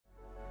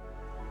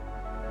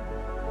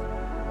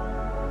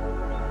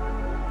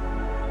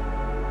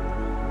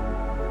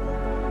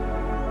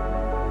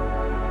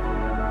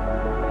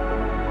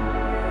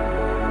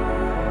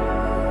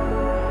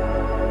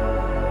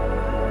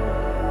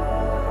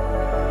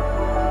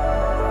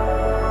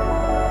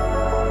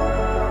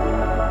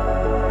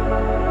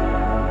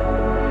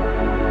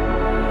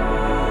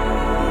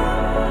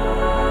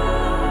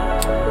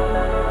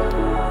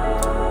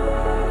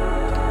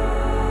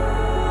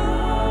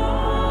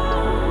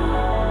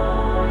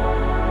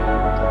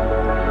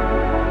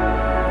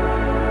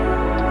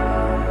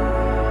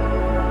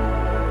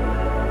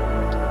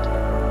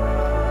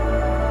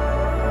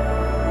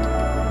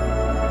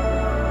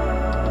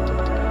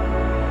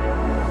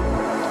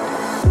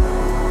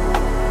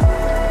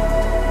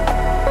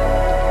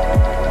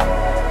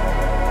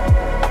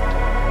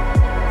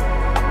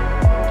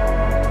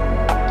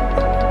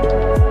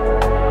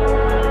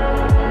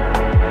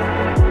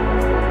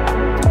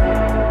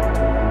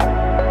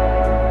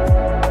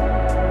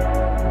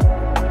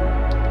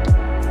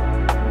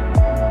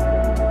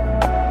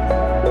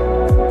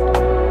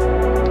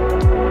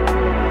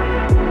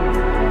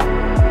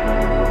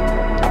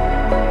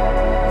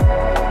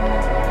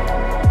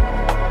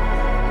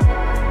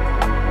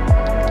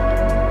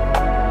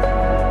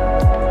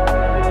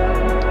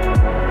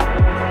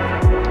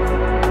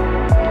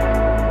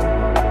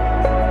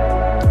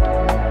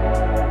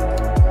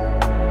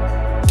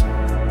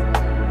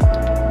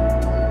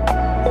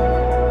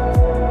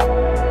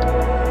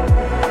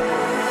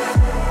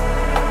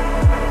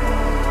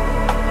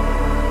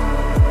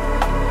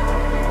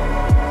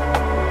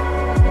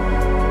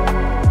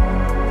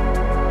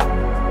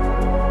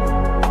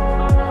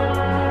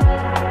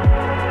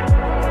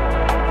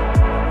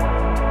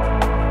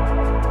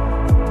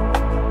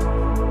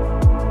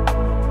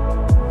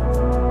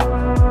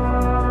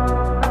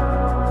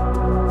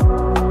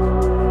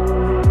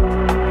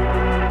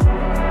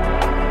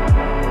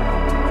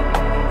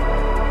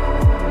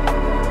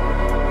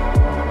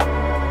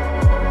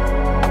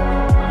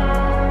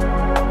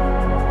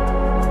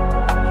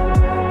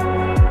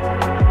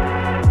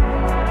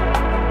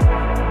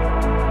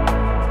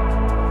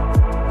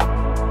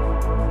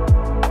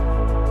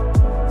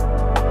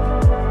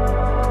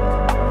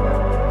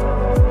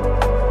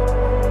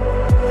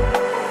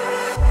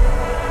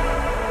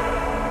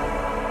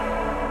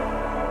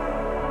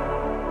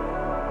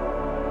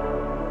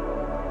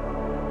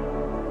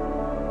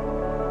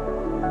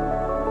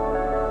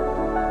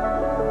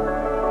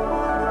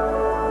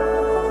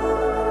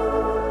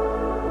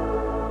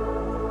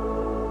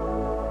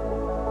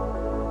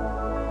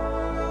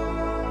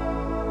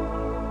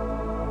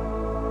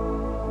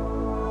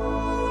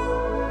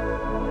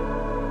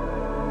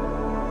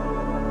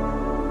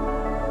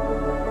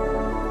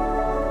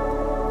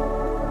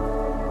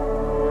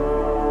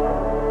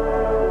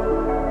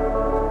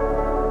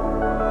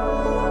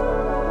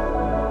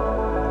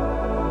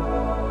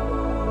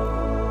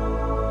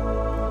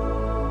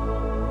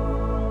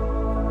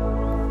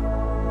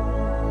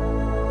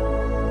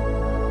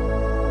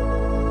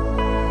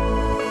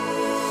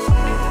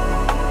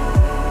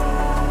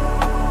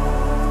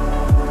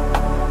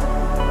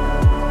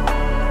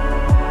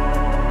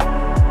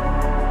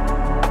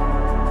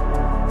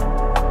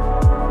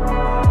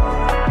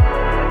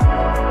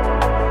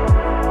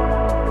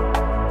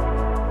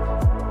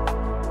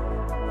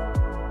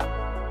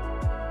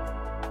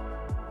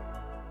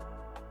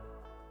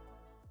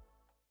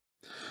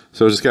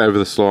So I'll just go over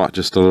this light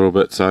just a little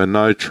bit. So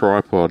no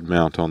tripod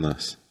mount on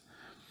this.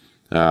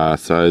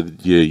 So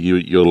yeah,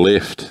 you're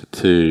left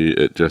to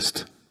it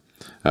just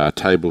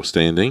table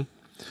standing.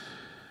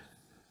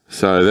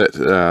 So that's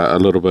a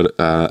little bit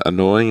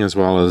annoying, as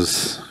well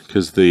as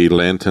because the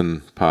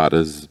lantern part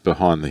is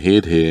behind the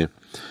head here.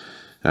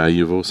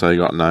 You've also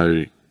got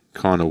no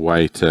kind of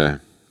way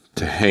to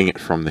hang it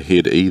from the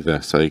head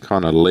either. So you're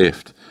kind of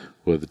left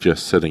with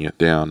just sitting it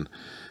down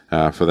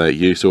for that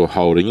use, or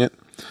holding it.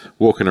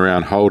 Walking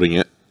around holding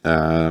it,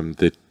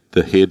 the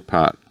head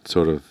part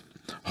sort of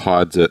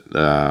hides it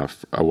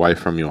away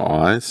from your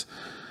eyes,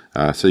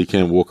 so you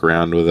can walk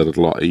around with it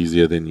a lot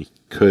easier than you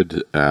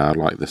could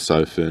like the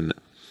Sofun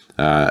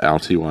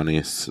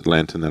LT1S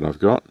lantern that I've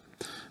got,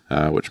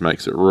 which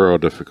makes it real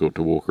difficult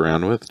to walk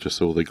around with,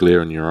 just all the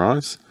glare in your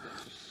eyes.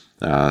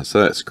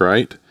 So that's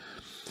great.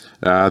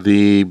 I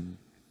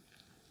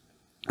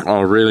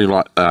really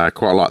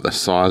quite like the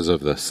size of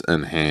this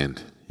in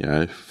hand, you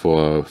know,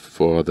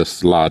 for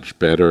this large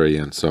battery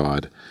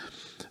inside.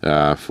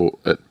 For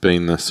it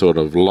being this sort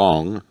of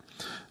long,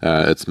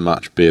 it's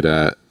much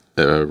better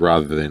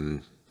rather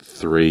than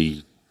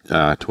 3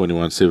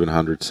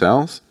 21700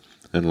 cells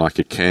in like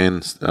a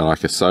can,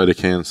 like a soda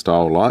can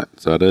style light.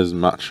 So it is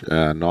much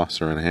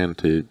nicer in hand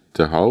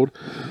to hold.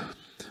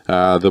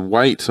 The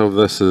weight of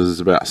this is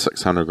about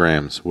 600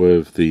 grams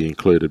with the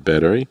included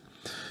battery,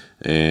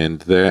 and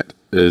that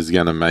is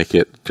going to make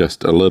it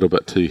just a little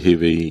bit too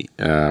heavy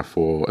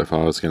for if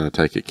I was going to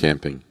take it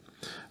camping.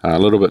 A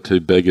little bit too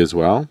big as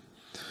well.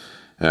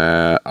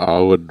 I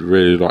would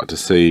really like to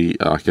see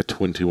like a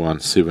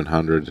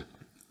 21700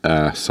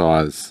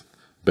 size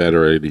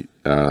battery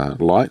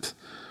light,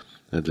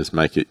 and just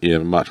make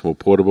it much more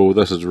portable.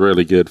 This is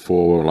really good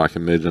for like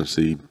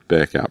emergency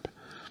backup.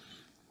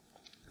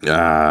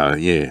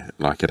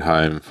 Like at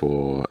home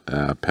for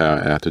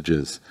power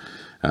outages.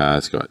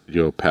 It's got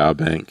your power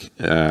bank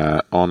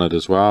on it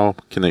as well,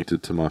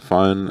 connected to my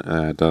phone.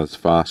 Does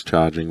fast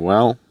charging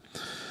well.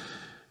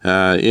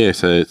 So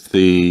it's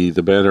the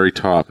battery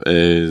type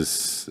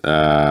is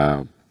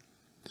like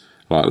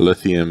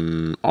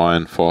lithium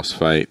iron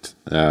phosphate,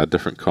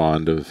 different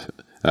kind of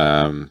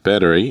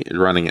battery,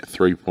 running at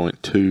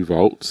 3.2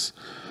 volts.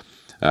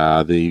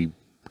 The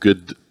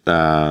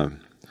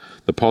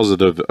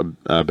positive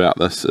about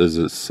this is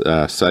it's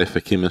safer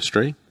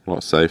chemistry, a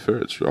lot safer.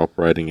 It's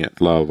operating at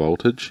lower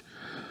voltage,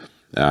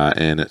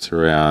 and it's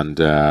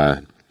around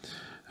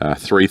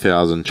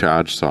 3000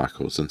 charge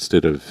cycles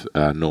instead of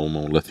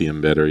normal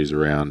lithium batteries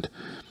around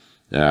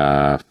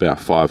about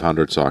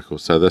 500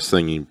 cycles. So this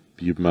thing,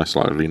 you're most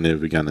likely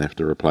never going to have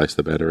to replace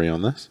the battery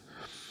on this.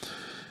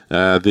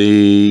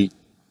 The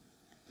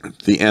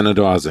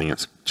anodizing,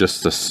 it's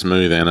just a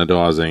smooth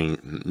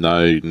anodizing,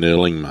 no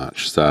knurling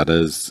much, so it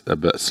is a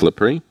bit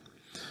slippery,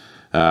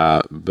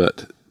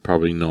 but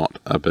probably not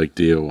a big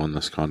deal on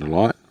this kind of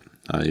light.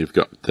 You've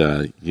got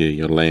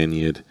your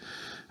lanyard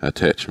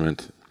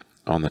attachment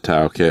on the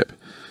tail cap.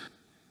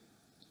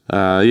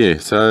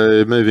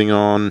 So moving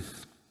on,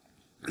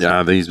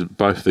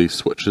 both these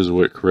switches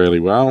work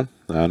really well,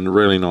 and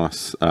really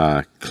nice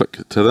click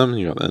to them.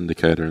 You got the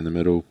indicator in the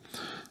middle.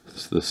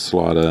 The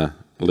slider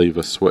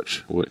lever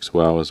switch works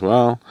well as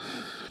well.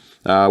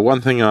 One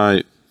thing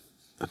I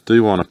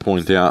do want to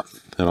point out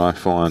that I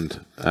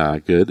find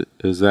good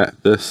is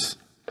that this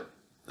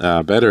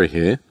battery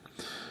here,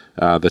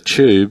 the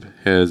tube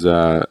has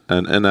an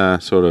inner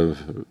sort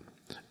of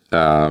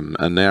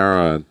a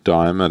narrower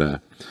diameter,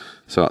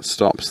 so it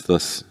stops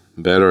this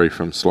battery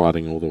from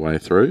sliding all the way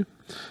through.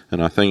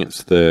 And I think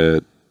it's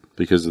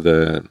because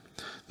the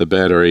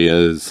battery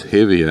is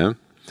heavier,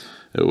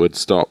 it would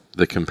stop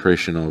the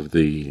compression of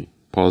the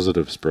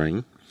positive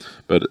spring,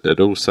 but it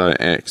also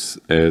acts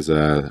as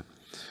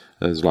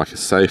like a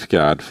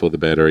safeguard for the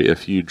battery.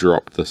 If you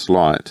drop this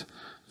light,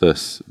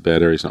 this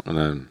battery's not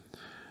going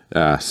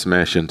to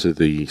smash into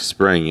the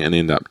spring and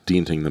end up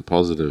denting the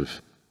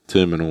positive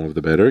terminal of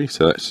the battery.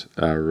 So that's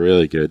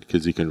really good,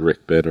 because you can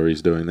wreck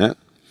batteries doing that.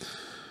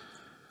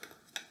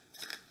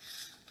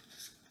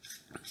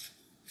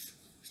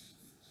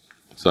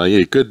 So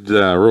yeah, good,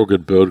 real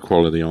good build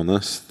quality on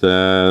this.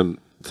 So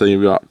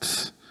you've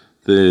got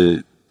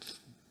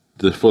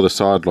for the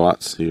side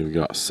lights, you've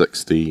got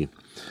 60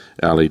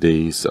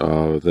 LEDs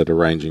that are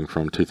ranging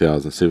from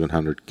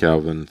 2700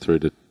 Kelvin through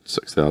to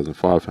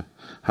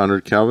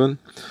 6500 Kelvin.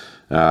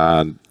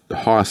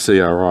 High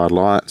CRI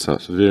light, so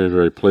it's very,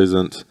 very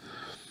pleasant.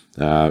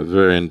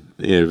 Really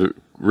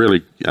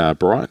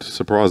bright,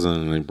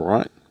 surprisingly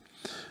bright.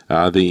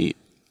 The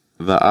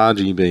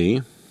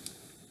RGB.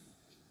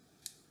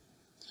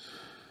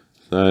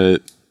 So,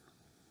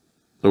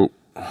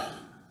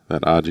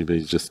 that RGB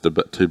is just a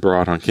bit too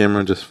bright on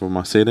camera just for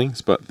my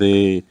settings, but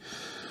the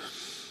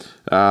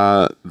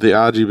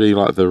RGB,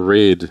 like the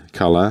red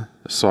color,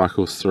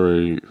 cycles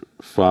through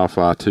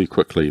far too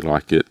quickly.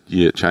 Like it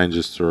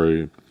changes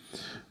through.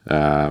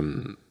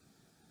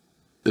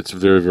 It's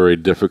very, very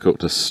difficult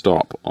to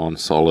stop on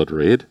solid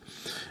red,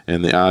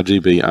 and the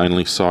RGB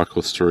only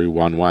cycles through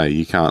one way.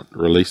 You can't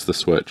release the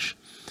switch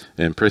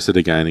and press it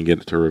again and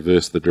get it to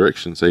reverse the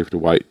direction, so you have to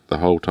wait the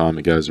whole time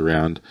it goes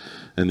around,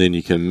 and then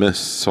you can miss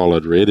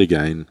solid red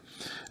again,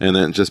 and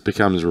then it just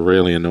becomes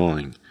really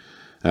annoying.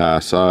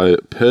 So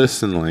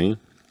personally,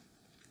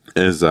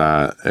 as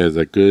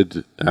a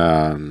good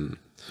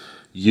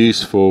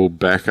useful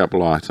backup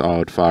light, I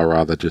would far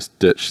rather just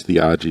ditch the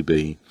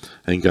RGB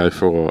and go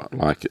for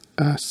like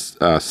a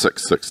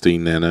 660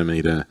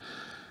 nanometer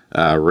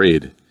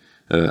red,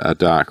 a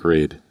dark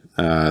red.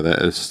 That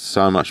is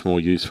so much more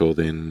useful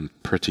than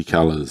pretty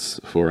colors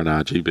for an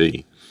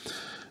RGB.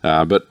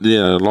 But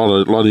yeah, a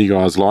lot of you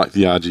guys like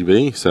the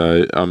RGB,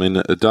 so I mean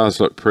it does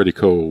look pretty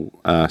cool.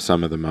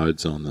 Some of the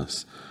modes on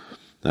this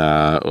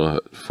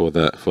for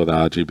the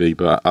RGB,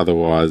 but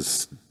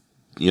otherwise,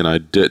 you know,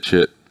 ditch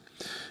it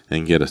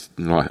and get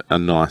a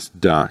nice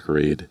dark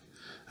red,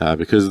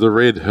 because the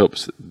red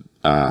helps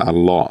a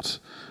lot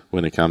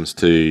when it comes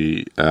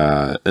to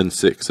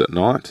insects at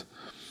night.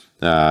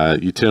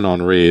 You turn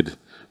on red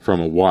from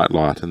a white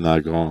light and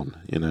they're gone.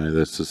 You know,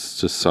 that's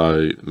just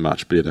so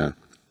much better.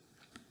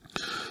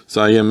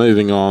 So yeah,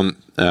 moving on,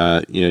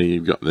 you know,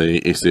 you've got the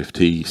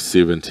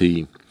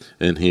TS27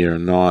 in here, a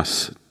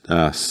nice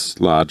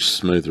large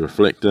smooth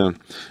reflector,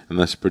 and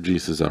this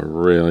produces a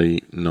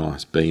really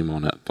nice beam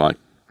on it, like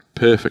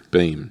perfect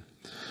beam.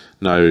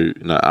 No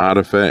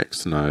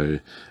artifacts, no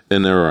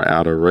inner or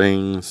outer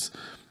rings.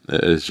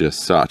 It is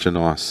just such a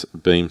nice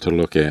beam to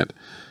look at.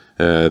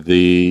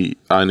 The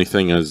only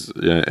thing is,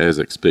 as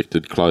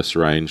expected, close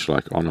range,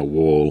 like on a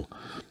wall,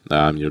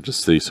 you'll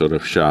just see sort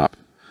of sharp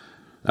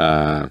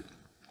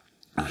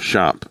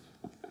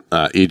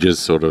edges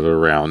sort of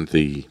around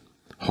the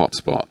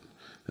hotspot,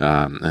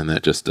 and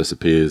that just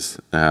disappears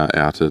out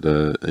at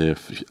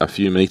a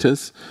few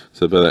meters.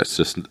 So, but that's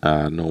just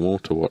normal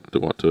to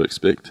what to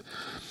expect.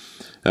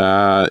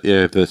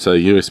 Yeah, there's a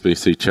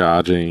USB-C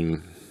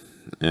charging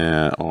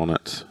on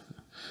it.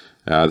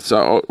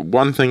 So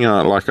one thing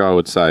I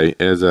would say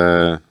is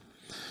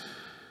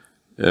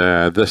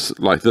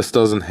this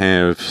doesn't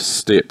have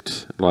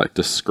stepped, like,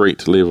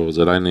 discrete levels.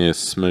 It only has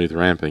smooth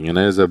ramping, and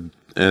as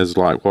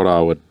like what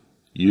I would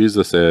use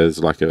this as,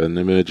 like an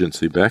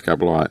emergency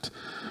backup light,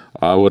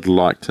 I would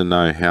like to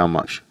know how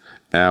much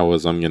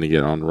hours I'm going to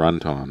get on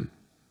runtime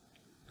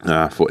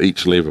for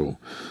each level.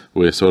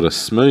 Where sort of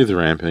smooth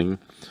ramping,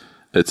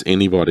 it's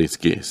anybody's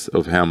guess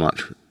of how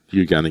much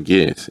you're going to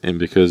get, and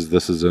because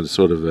this is a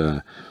sort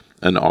of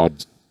an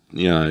odd,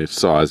 you know,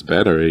 size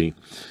battery,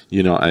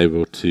 you're not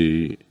able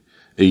to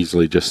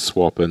easily just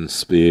swap in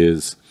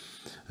spares.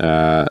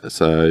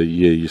 So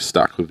yeah, you're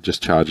stuck with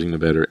just charging the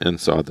battery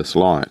inside this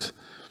light,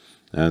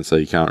 and so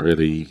you can't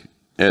really,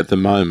 at the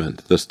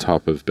moment, this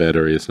type of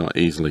battery is not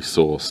easily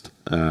sourced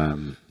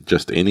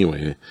just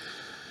anywhere.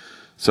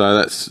 So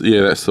that's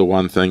the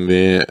one thing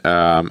there.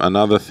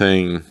 Another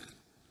thing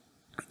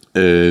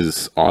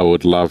is I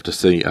would love to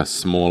see a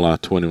smaller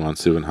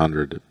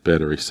 21700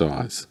 battery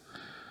size.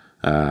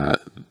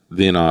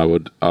 Then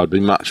I'd be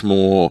much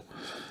more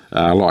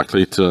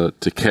likely to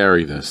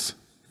carry this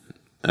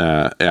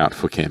out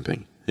for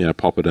camping. You know,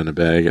 pop it in a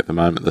bag. At the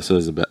moment, this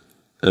is a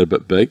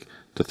bit big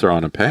to throw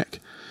in a pack.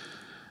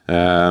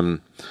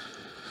 But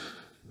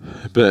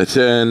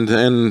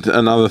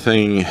another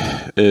thing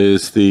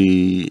is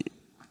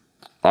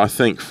I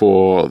think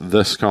for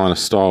this kind of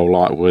style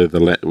light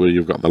where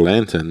you've got the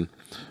lantern,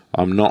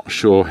 I'm not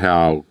sure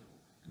how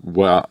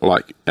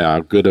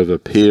good of a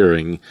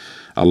pairing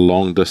a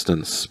long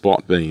distance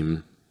spot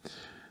beam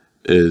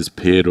is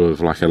paired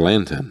with like a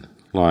lantern.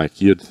 Like,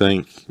 you'd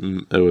think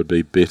it would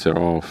be better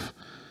off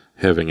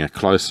having a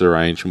closer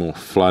range, more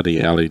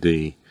floody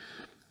LED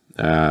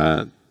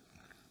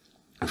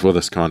for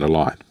this kind of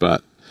light.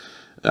 But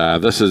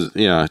this is,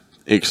 you know,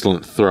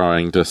 excellent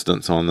throwing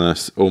distance on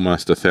this,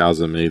 almost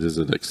 1,000 meters.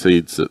 It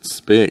exceeds its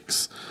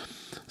specs.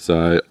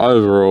 So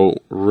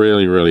overall,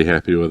 really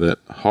happy with it.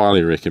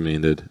 Highly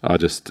recommended. I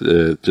just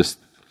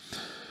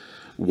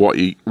what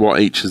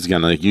each is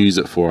going to use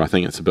it for, I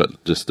think it's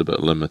just a bit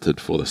limited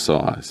for the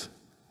size.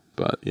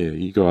 But yeah,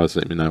 you guys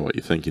let me know what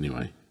you think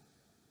anyway.